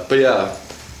but yeah,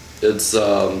 it's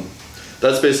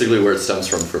that's basically where it stems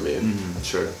from for me.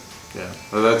 Sure. Yeah.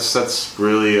 Well, that's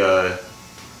really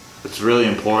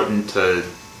important to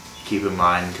keep in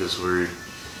mind, because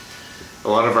a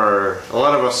lot of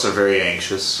us are very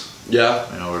anxious. Yeah,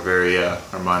 You know, we're very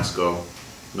our minds go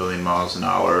a million miles an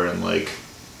hour, and like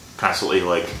constantly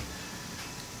like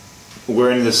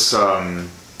we're in this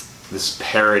this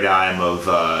paradigm of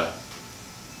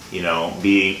you know,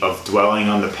 dwelling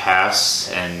on the past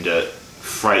and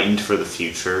frightened for the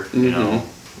future. You know,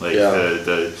 like Yeah.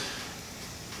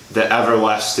 the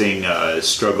everlasting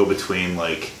struggle between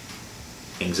like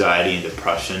anxiety and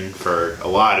depression for a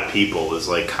lot of people is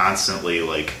like constantly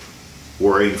like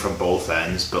worrying from both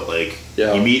ends, but like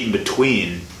Yeah. you meet in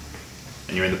between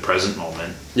and you're in the present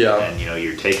moment. Yeah. And you know,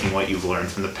 you're taking what you've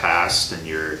learned from the past, and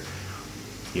you're,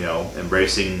 you know,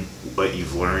 embracing what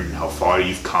you've learned and how far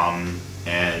you've come,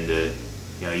 and you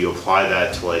know, you apply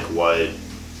that to like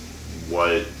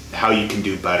how you can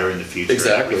do better in the future.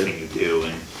 Exactly. In everything you do,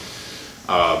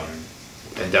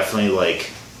 and definitely like,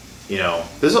 you know,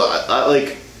 there's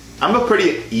I'm a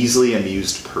pretty easily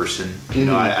amused person. You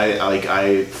know,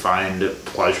 I find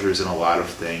pleasures in a lot of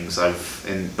things.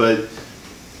 But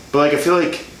like I feel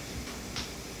like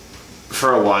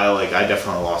for a while, like I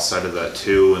definitely lost sight of that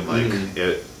too, and like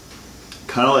it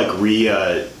kind of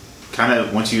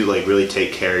like once you like really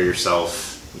take care of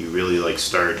yourself, you really like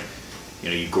start, you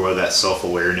know, you grow that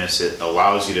self-awareness. It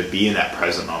allows you to be in that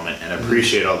present moment and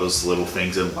appreciate all those little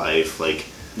things in life, like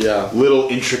little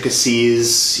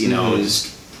intricacies, you know, just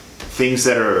things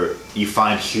that you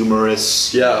find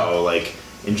humorous, you know, like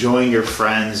enjoying your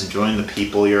friends, enjoying the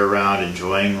people you're around,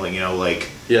 enjoying, like, you know, like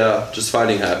just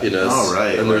finding happiness. Oh,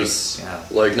 right. And like, there's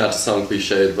like, not to sound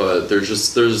cliched, but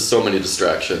there's so many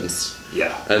distractions.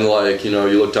 Yeah. And like, you know,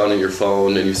 you look down at your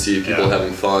phone and you see people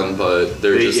having fun, but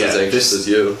they're just as anxious as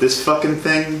you. This fucking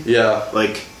thing,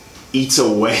 like, eats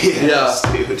away at us,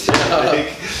 dude.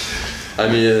 Like, I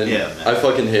mean, man. I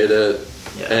fucking hate it.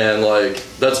 And like,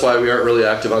 that's why we aren't really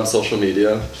active on social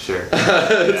media. Sure.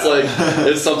 It's like,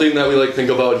 it's something that we like think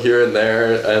about here and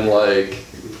there, and like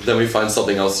then we find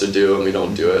something else to do and we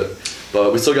don't do it.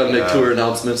 But we still gotta make tour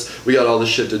announcements. We got all this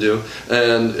shit to do,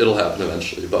 and it'll happen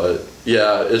eventually. But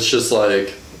yeah, it's just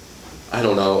like, I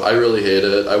don't know, I really hate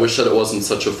it. I wish that it wasn't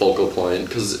such a focal point,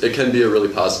 because it can be a really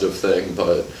positive thing,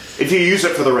 but if you use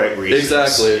it for the right reasons.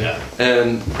 Exactly. Yeah.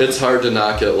 And it's hard to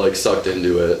not get like sucked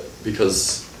into it,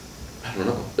 because I don't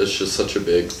know, it's just such a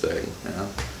big thing. Yeah.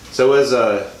 So as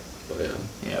But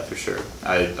yeah, for sure.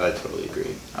 I totally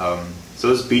agree.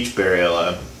 So as beach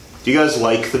burial, do you guys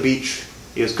like the beach?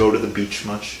 You guys go to the beach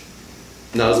much?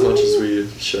 not as much as we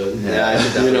should. Yeah, I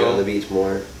should definitely go to the beach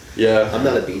more. Yeah. I'm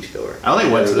not a beach goer. I only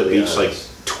went to the Really beach like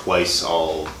honest. twice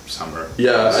all summer.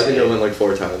 Yeah, I think I went like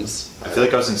 4 times. I feel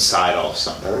like I was inside all I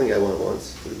summer. don't think I went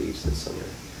once to the beach this summer.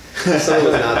 Summer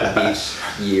was not the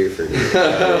beach year for me.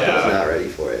 I was not ready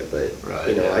for it, but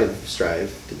you know, I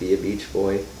strive to be a beach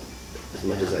boy as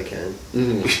much as I can.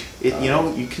 You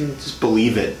know, you can just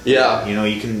believe it. Yeah. You know,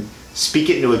 you can speak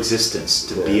it into existence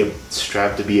to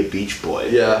strive to be a beach boy.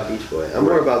 Yeah. Beach boy. I'm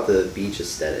more about the beach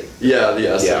aesthetic. Yeah, the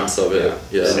essence of it.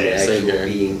 Yeah, than the same actual here.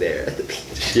 being there at the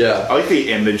beach. Yeah. I like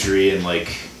the imagery and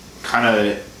like kind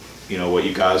of, you know, what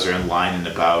you guys are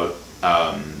enlightening about,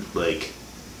 like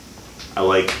I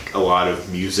like a lot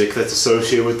of music that's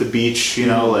associated with the beach. You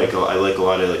know, like I like a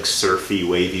lot of like surfy,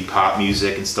 wavy pop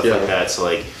music and stuff like that. So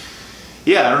like,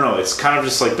 yeah, I don't know. It's kind of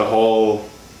just like the whole.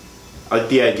 I like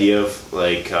the idea of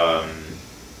like,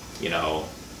 you know,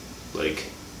 like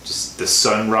just the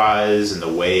sunrise and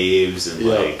the waves and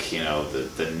like, you know,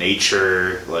 the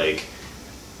nature. Like,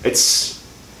 it's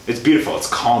beautiful. It's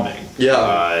calming.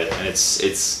 Yeah. And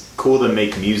it's cool to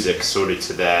make music sort of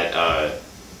to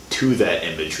that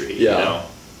imagery. Yeah. You know.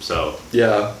 So.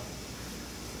 Yeah.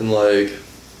 And like,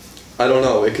 I don't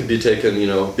know. It could be taken, you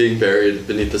know, being buried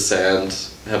beneath the sand,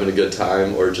 having a good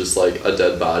time, or just like a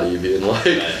dead body being like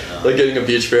like getting a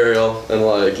beach burial and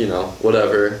like, you know,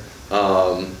 whatever.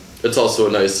 It's also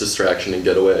a nice distraction and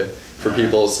getaway for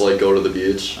people to like go to the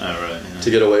beach to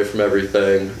get away from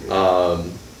everything.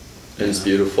 And it's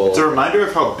beautiful. It's a reminder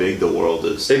of how big the world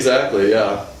is. Exactly.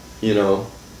 Yeah. You know,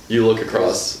 you look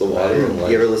across the water. And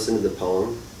like, you ever listen to the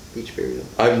poem Beach Burial?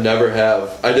 I've never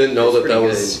have. I didn't know that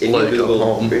was good. like a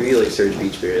poem. If you like search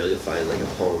Beach Burial, you'll find like a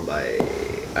poem by,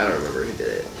 I don't remember who did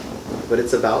it, but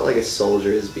it's about like a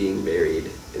soldier is being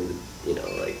buried in, you know,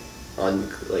 like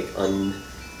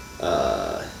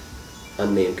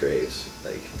unnamed graves.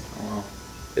 Like,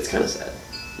 it's kind of sad.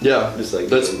 Yeah, Just like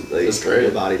that's great.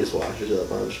 The body just washes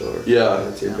up on the shore. Yeah, and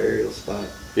that's your burial spot.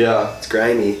 Yeah, it's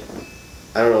grimy.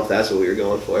 I don't know if that's what we were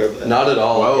going for, but not at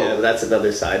all. Whoa. Yeah, but that's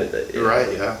another side of it. You're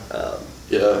right. Yeah.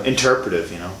 Yeah.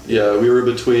 Interpretive, you know. Yeah, we were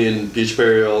between Beach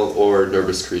Burial or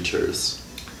Nervous Creatures.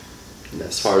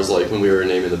 As far as like when we were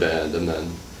naming the band, and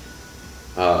then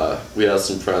we asked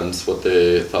some friends what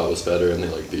they thought was better, and they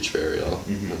liked Beach Burial.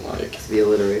 And like it's the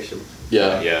alliteration.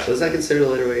 Yeah. Yeah. So is that considered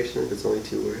alliteration if it's only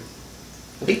 2 words?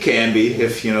 It can be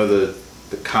if you know the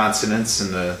consonants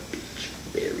and the.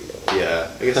 Burial. Yeah,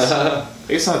 I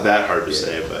guess not that hard to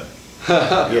say, but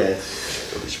yeah.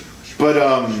 But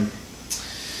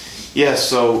yeah.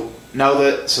 So now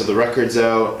that the record's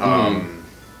out,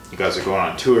 you guys are going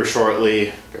on tour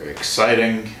shortly. Very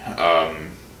exciting.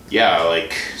 Yeah,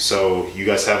 like so you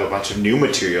guys have a bunch of new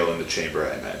material in the chamber,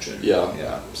 I imagine. Yeah.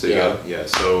 Yeah. So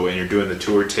So and you're doing the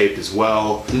tour tape as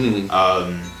well.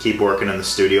 Keep working in the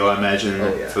studio, I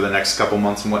imagine, for the next couple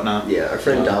months and whatnot. Yeah, our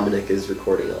friend Dominic is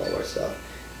recording all of our stuff.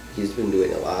 He's been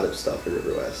doing a lot of stuff in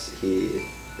River West. He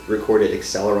recorded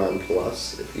Acceleron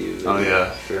Plus, if you...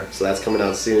 yeah, sure. So that's coming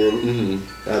out soon.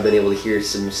 I've been able to hear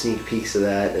some sneak peeks of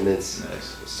that, and it's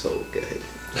so good.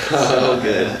 So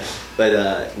good.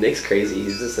 But Nick's crazy.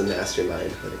 He's just a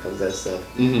mastermind when it comes to that stuff.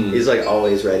 He's like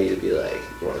always ready to be like,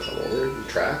 you want to come over and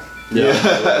track? Yeah.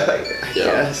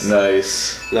 Yes.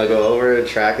 Nice. And I'll go over and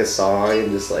track a song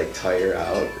and just like tire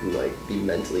out and like be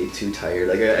mentally too tired.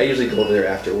 Like I usually go over there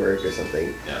after work or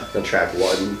something. Yeah. I'll track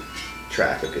one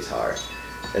track of guitar,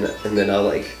 and then I'll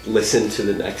like listen to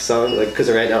the next song. Like because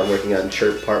right now I'm working on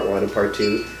Chirp Part 1 and Part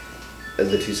 2, and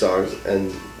the 2 songs.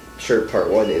 And Chirp Part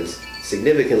 1 is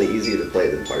significantly easier to play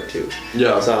than Part 2.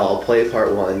 Yeah. So I'll play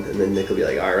Part 1, and then Nick will be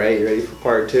like, "All right, you ready for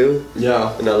Part 2?"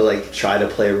 Yeah. And I'll like try to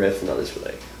play a riff, and I'll just be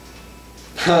like.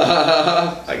 Dude,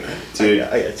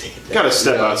 I gotta take it. Gotta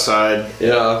step outside.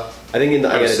 Yeah. I think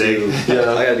I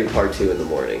gotta do part 2 in the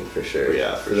morning for sure.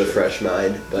 Yeah, for the fresh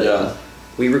mind. But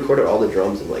we recorded all the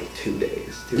drums in like 2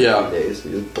 days. 2 or 3 days.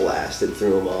 We just blasted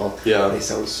through them all. Yeah. They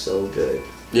sound so good.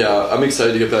 Yeah, I'm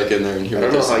excited to get back in there and hear. I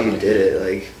don't know how you did it.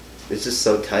 Like, it's just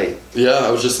so tight. Yeah, I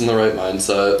was just in the right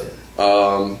mindset.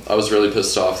 I was really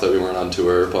pissed off that we weren't on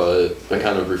tour, but I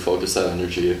kind of refocused that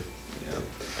energy.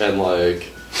 Yeah. And like.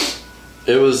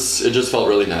 It just felt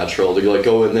really natural to like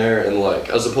go in there and like,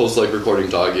 as opposed to like recording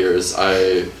Dog Ears,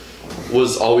 I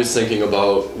was always thinking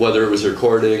about whether it was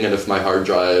recording and if my hard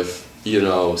drive, you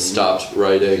know, stopped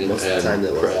writing Most and of the time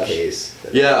that was the crashed. case.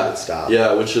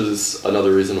 Yeah, which is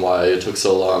another reason why it took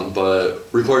so long. But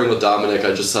recording with Dominic,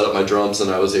 I just set up my drums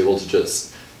and I was able to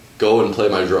just go and play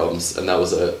my drums, and that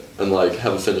was it. And like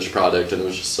have a finished product, and it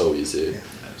was just so easy.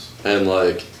 Nice. And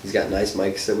like he's got nice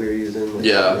mics that we were using. Like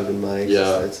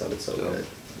mics. It sounded so good.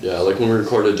 Yeah, like when we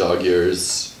recorded Dog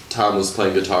Ears, Tom was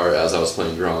playing guitar as I was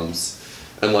playing drums.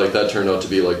 And like that turned out to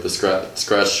be like the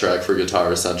scratch track for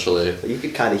guitar essentially. You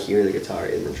could kind of hear the guitar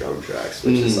in the drum tracks,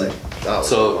 which is like,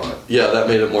 so yeah, that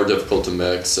made it more difficult to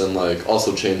mix and like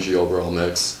also change the overall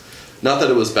mix. Not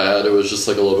that it was bad, it was just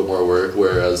like a little bit more work.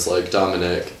 Whereas like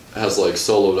Dominic has like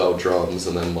soloed out drums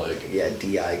and then like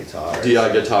DI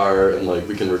guitar, and like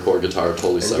we can record guitar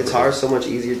totally separately. Guitar is so much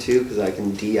easier too because I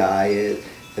can DI it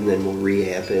and then we'll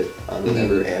reamp it on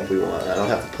whatever amp we want. I don't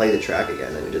have to play the track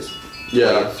again. I can just play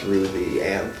it through the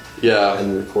amp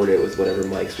and record it with whatever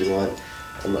mics we want.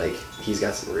 And like he's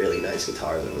got some really nice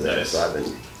guitars over there. So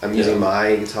I'm using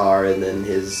my guitar and then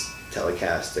his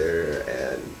Telecaster,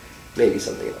 and maybe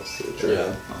something else too. But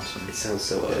Yeah. Awesome. it sounds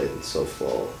so good and so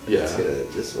full. Yeah.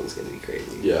 This one's gonna be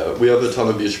crazy. Yeah, we have a ton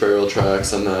of Beach Burial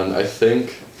tracks, and then I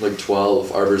think like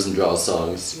 12 Arbors and Jaws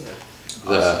songs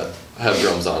Yeah. that have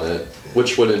drums on it,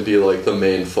 which wouldn't be like the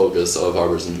main focus of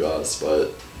Arbors and Jaws,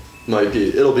 but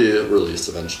it'll be released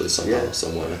eventually somehow, Yeah.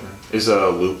 somewhere. Is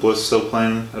Loopless still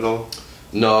playing at all?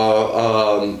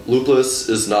 No, Loopless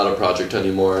is not a project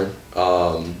anymore,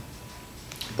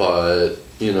 but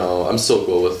you know, I'm still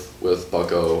cool with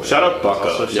Bucko. Shout out and Bucko.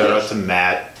 also- Shout yeah. out to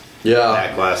Matt. Yeah,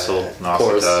 Matt Glassel. of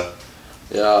course. Nausicaa.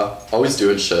 Yeah, always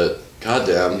doing shit. God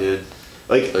damn. Dude.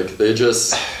 Like, Like they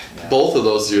just, both of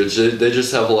those dudes, they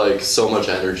just have like so much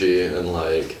energy and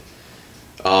like,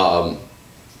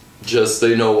 just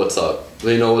they know what's up.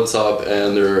 They know what's up,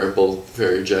 and they're both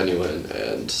very genuine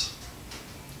and,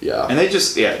 yeah. and they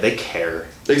just, they care.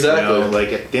 Exactly. You know, like,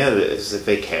 at the end of it, it's if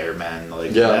they care, man.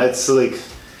 Like, Yeah. that's like,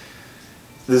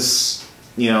 this,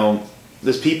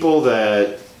 there's people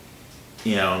that,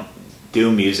 do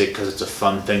music because it's a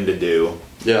fun thing to do.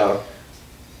 Yeah.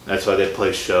 That's why they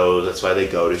play shows. That's why they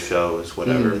go to shows,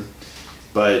 whatever. Mhm.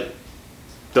 But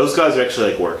those guys are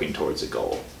actually like working towards a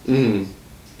goal,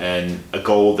 and a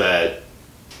goal that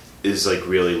is like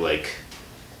really like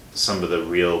some of the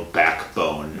real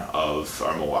backbone of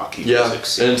our Milwaukee Yeah, music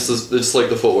scene. and it's like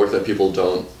the footwork that people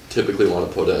don't typically want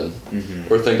to put in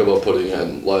or think about putting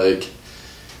in. Like,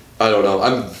 I don't know.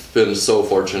 I've been so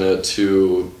fortunate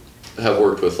to have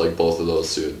worked with like both of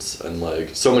those dudes and like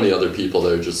so many other people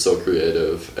that are just so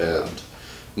creative and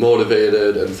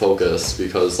motivated and focused,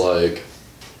 because like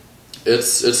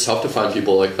it's tough to find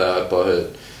people like that,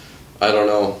 but I don't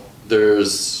know.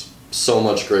 There's so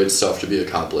much great stuff to be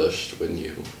accomplished when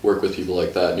you work with people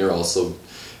like that, and you're also,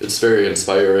 it's very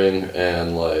inspiring,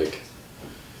 and like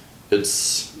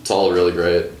it's all really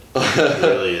great. It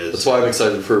really is. That's why I'm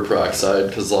excited for Peroxide,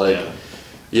 because like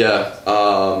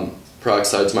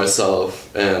Peroxide's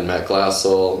myself and Matt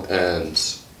Glassel and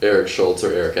Eric Schultz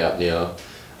or Eric Apnea,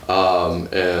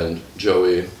 and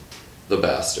Joey the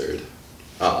Bastard.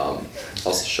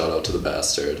 Also shout out to the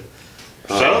Bastard.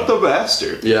 Shout out the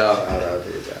Bastard. Yeah, Shout out to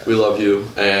that. we love you.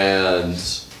 And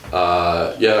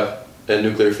and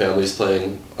Nuclear Family's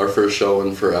playing our first show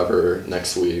in forever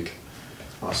next week.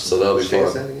 Awesome. So that'll be Say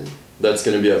fun. that again? That's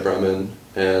going to be at Bremen,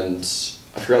 and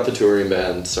I forgot the touring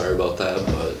band. Sorry about that,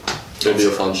 but it'll be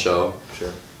a fun show.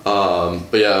 Sure.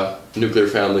 But yeah, Nuclear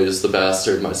Family is the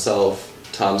Bastard, myself,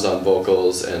 Tom's on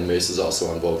vocals, and Mace is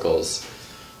also on vocals.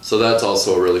 So that's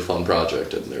also a really fun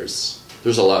project, and there's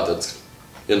a lot that's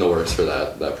in the works for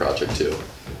that project too.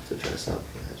 To dress up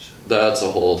for that show. That's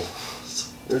a whole,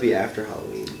 It'll be after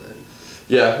Halloween, but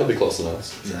yeah, it'll be close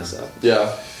enough. dress up.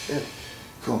 Yeah. Yeah.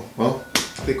 Cool. Well,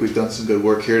 I think we've done some good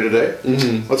work here today.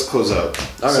 Mm-hmm. Let's close out.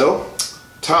 All right. So,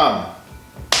 Tom,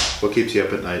 what keeps you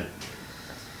up at night?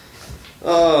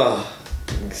 Oh,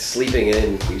 sleeping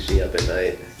in keeps me up at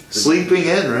night. Sleeping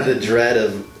in, right? The dread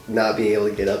of not being able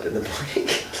to get up in the morning.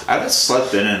 I haven't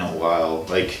slept in a while.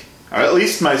 Like, or at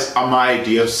least my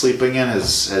idea of sleeping in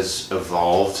has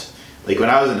evolved. Like when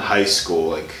I was in high school,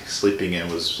 like sleeping in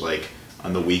was like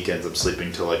on the weekends I'm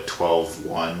sleeping till like 12,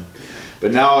 1.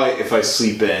 But now if I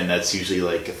sleep in, that's usually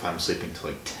like if I'm sleeping till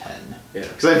like 10. Yeah.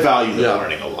 Because I value the Yeah.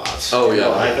 morning a lot. Oh yeah.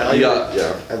 No, I value yeah. it.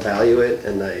 Yeah. I value it,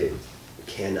 and I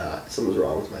cannot. Something's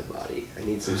wrong with my body. I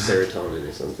need some serotonin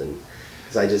or something.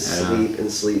 Because I just Yeah. sleep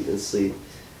and sleep and sleep,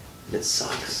 and it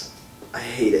sucks. I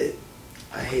hate it.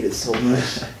 I hate it so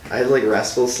much. I have like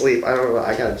restful sleep. I don't know.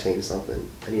 I gotta change something.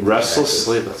 I need Restful practice.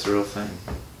 sleep, that's a real thing.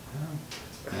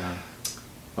 Yeah.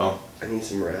 Well, I need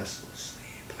some restful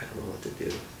sleep. I don't know what to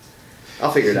do.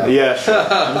 I'll figure it out. yeah, sure.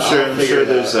 I'm sure figure it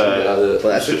there's out. But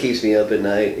that's what keeps me up at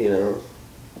night. You know,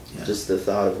 Yeah. just the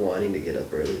thought of wanting to get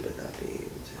up early but not being able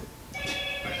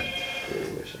to. I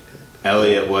really wish I could.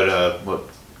 Elliot, what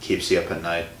keeps you up at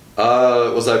night?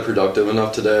 Was I productive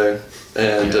enough today?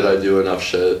 And did I do enough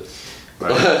shit?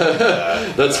 Right.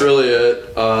 That's really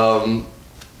it. I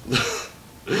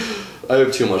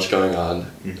have too much going on.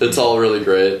 It's all really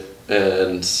great,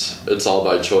 and it's all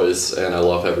by choice, and I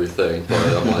love everything.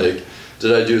 But I'm like,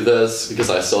 did I do this? Because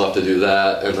I still have to do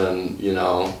that, and then, you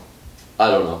know, I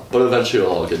don't know. But eventually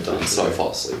it'll all get done, so I fall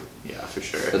asleep. Yeah, for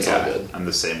sure. It's yeah, all good. I'm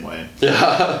the same way.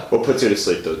 Yeah. What puts you to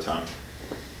sleep though, Tom?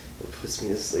 What puts me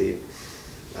to sleep?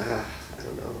 I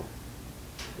don't know.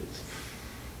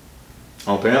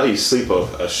 Well, apparently you sleep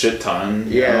a shit ton.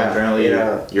 you Yeah, know, apparently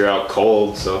yeah. you're out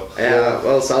cold, so. Yeah,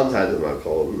 well, sometimes I'm not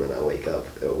cold and then I wake up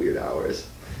at weird hours.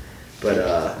 But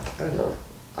I don't know.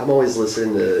 I'm always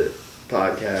listening to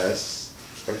podcasts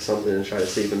or something to try to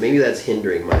sleep, and maybe that's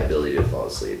hindering my ability to fall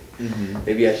asleep.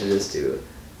 Maybe I should just do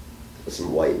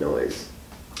some white noise.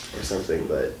 or something.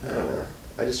 But I don't know.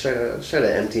 I just try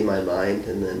to empty my mind,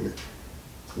 and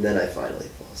then I finally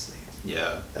fall asleep.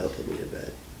 Yeah. That'll put me to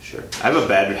bed. Sure. I have a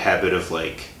bad habit of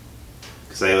like,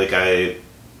 because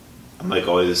I'm like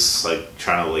always like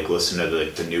trying to like listen to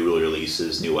the new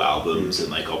releases, new albums,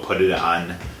 and like I'll put it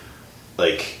on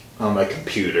like on my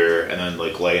computer and then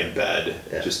like lay in bed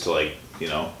just to like, you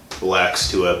know, relax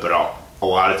to it. But a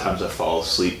lot of times I fall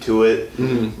asleep to it.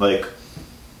 Like,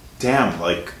 damn,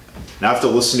 like now I have to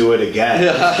listen to it again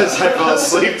because I fell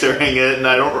asleep during it, and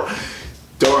I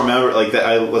don't remember like that.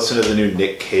 I listened to the new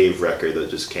Nick Cave record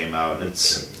that just came out, and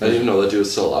it's I didn't even know that dude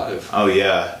was still alive. oh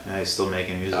yeah, he's still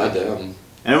making music. God damn.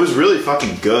 And it was really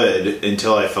fucking good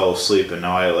until I fell asleep, and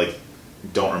now I like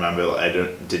don't remember. I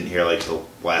didn't hear like the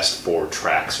last 4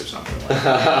 tracks or something like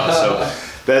that. You know?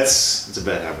 So it's a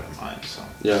bad habit of mine. So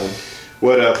Yeah.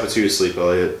 what puts you to sleep,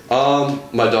 Elliot?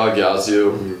 My dog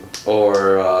Yazoo,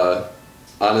 or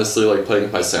honestly like playing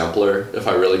with my sampler if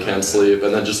I really can't sleep,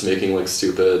 and then just making like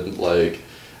stupid like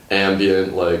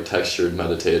ambient like textured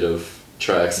meditative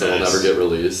tracks that'll Nice. never get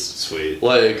released. Sweet.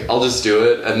 Like I'll just do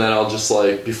it, and then I'll just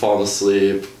like be falling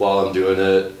asleep while I'm doing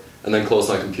it, and then close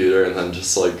my computer, and then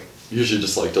just like usually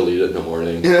just like delete it in the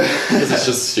morning because it's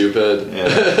just stupid. Yeah.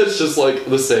 It's just like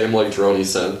the same like droney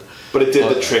synth. But it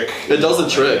did the trick. It does the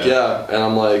trick, yeah. And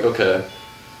I'm like, okay,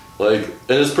 like,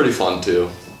 and it's pretty fun too,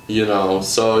 you know.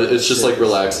 So it's just like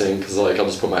relaxing because like I'll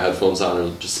just put my headphones on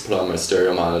or just put on my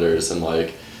stereo monitors, and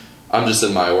like I'm just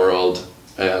in my world,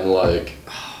 and like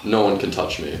no one can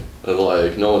touch me, and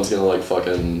like no one's gonna like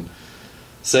fucking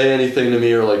say anything to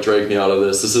me or like drag me out of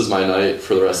this. This is my night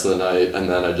for the rest of the night, and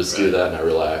then I just do that and I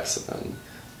relax and then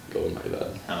go in my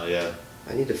bed. Hell yeah.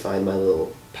 I need to find my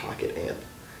little pocket amp.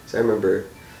 So I remember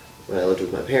when I lived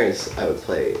with my parents, I would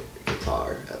play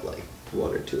guitar at like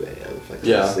 1 or 2 a.m. if I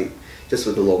couldn't sleep. Just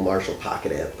with the little Marshall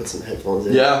pocket amp, put some headphones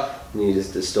in. Yeah. And you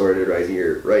just distort it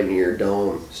right in your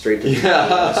dome, straight to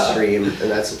the stream,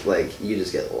 and that's like you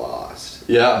just get lost.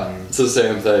 Yeah, it's the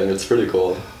same thing. It's pretty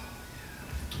cool.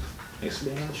 Thanks for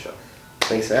being on the show.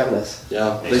 Thanks for having us.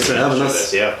 Yeah, thanks for having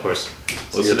us. Yeah, of course.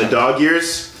 Listen to Dog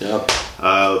Years. Yep.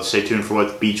 Stay tuned for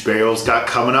what Beach Burial's got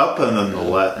coming up, and then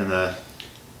the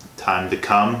time to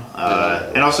come.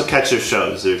 And also catch their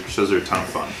shows. Their shows are a ton of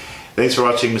fun. Thanks for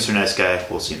watching, Mr. Nice Guy.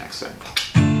 We'll see you next time.